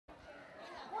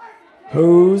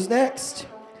Who's next?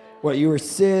 What, you were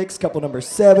 6, couple number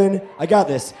 7. I got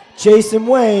this. Jason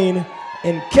Wayne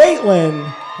and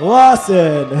Caitlin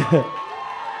Lawson.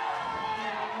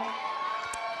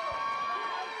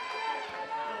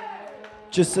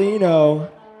 Just so you know,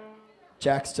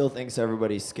 Jack still thinks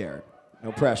everybody's scared.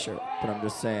 No pressure, but I'm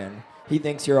just saying. He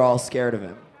thinks you're all scared of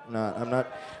him.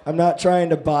 I'm not trying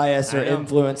to bias or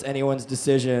influence anyone's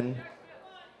decision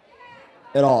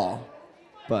at all.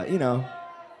 But, you know.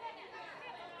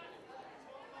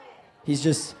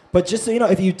 But just so you know,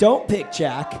 if you don't pick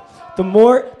Jack, the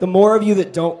more of you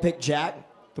that don't pick Jack,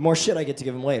 the more shit I get to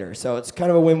give him later. So it's kind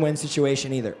of a win-win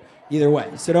situation either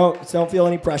way. So don't feel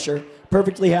any pressure.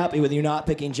 Perfectly happy with you not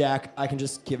picking Jack. I can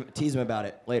just tease him about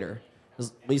it later,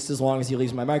 at least as long as he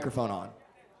leaves my microphone on.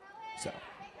 So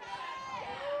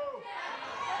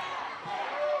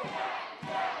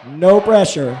no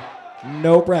pressure.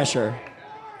 No pressure.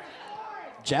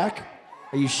 Jack,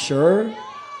 are you sure?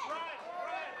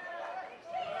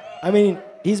 I mean,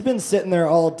 he's been sitting there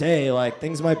all day. Like,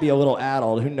 things might be a little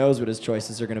addled. Who knows what his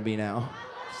choices are going to be now?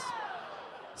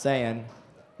 Just saying.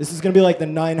 This is going to be like the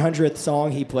 900th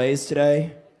song he plays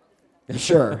today.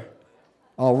 Sure.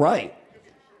 All right.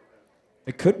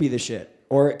 It could be the shit,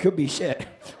 or it could be shit.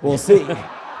 We'll see.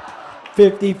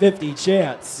 50-50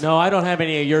 chance. No, I don't have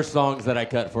any of your songs that I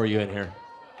cut for you in here.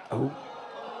 Oh.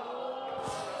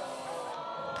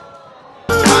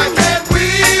 Why can't we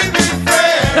be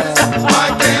friends?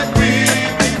 Why can't we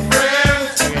be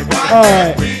friends? All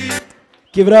right.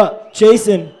 Give it up.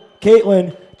 Jason,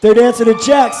 Caitlin, they're dancing to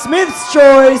Jack Smith's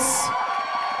choice.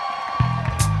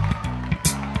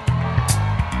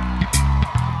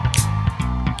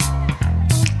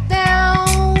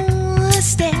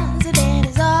 Downstairs, the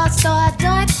daddy's all star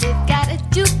joint. They've got a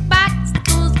jukebox that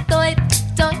goes toy.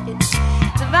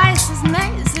 Devices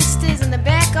nice, it stays in the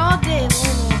back all day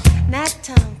when the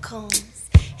nighttime comes.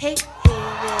 Hey, there's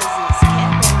this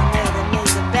cat down there that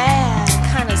makes a bad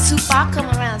kind of soup. I'll come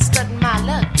around studying my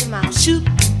luck in my shoot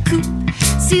coop.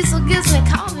 Cecil gives me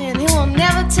coffee and he will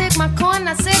never take my coin.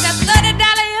 I say, got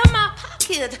 $30 in my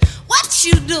pocket. What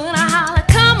you doing? I holler,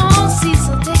 come on,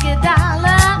 Cecil, take $1.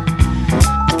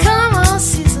 Come on,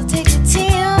 Cecil, take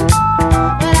 $10.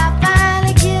 But I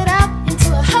finally get up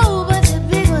into a whole bunch of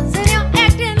big ones and you're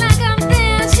acting like I'm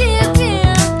damn shipping.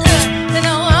 They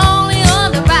know only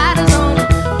on the riders on the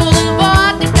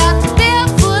boulevard. They got the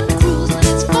barefoot cruise when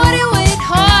it's 40 weight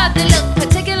hard. They look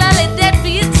particularly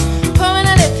deadbeats,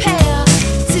 permanently pale.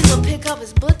 Cecil pick up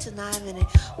his butcher knife and he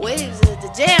waves it at the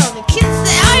jail. And the kids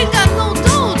say, I ain't got no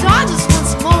dough, I just want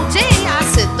some OJ. I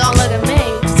said, don't look at me.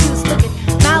 He was looking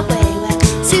my way. Like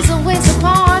Cecil waits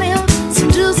upon him, some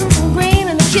juice and some green.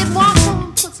 And the kid walks over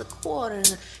and puts a quarter in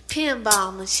a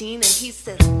pinball machine. And he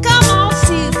says, come on,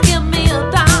 Cecil, give me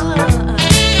 $1.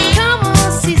 Come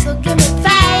on, Cecil, give me 5.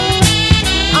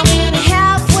 I'm in a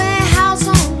halfway house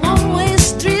on a one-way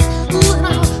street. Ooh, and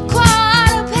I'm a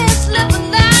quarter past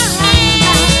 11 now.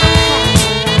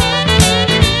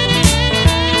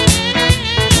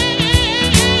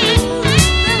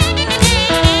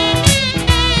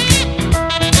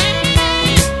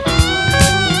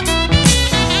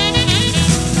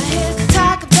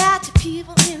 Talk about your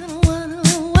people in a one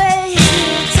way.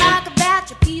 Talk about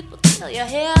your people till your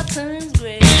hair turns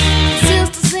gray.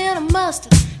 Sisters in a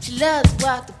mustard, she loves to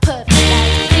walk the puppy.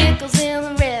 Like pickles in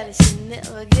the relish, she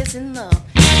never gets enough.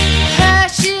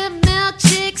 Hershey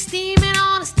milkshake steaming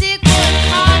on a stick with a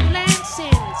hard lamb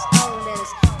sandwich. Don't let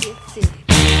us get thick.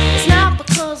 It's not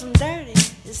because I'm dirty,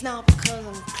 it's not because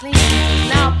I'm clean.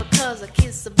 It's not because I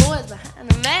kiss the boys behind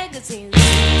the magazines.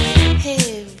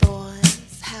 Hey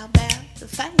boys, how about the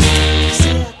fight?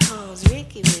 Sarah calls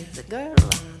Ricky with the girl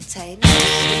on tight.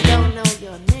 She don't know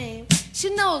your name, she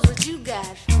knows what you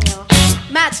got from your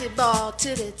matchy ball to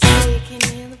the chicken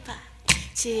in the pot.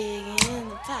 Chicken in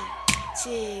the pot,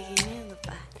 chicken in the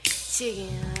pot, chicken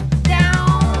up,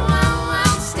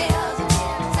 downstairs and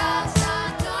then it's all star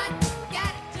joint.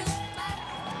 Got it just like.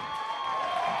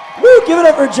 Woo, give it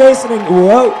up for Jason and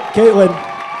whoa, Caitlin.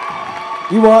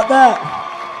 You want that?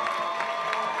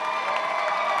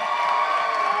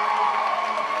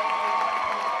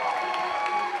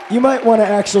 You might want to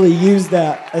actually use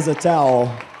that as a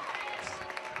towel.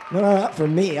 No, not for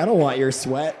me. I don't want your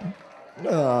sweat.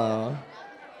 No.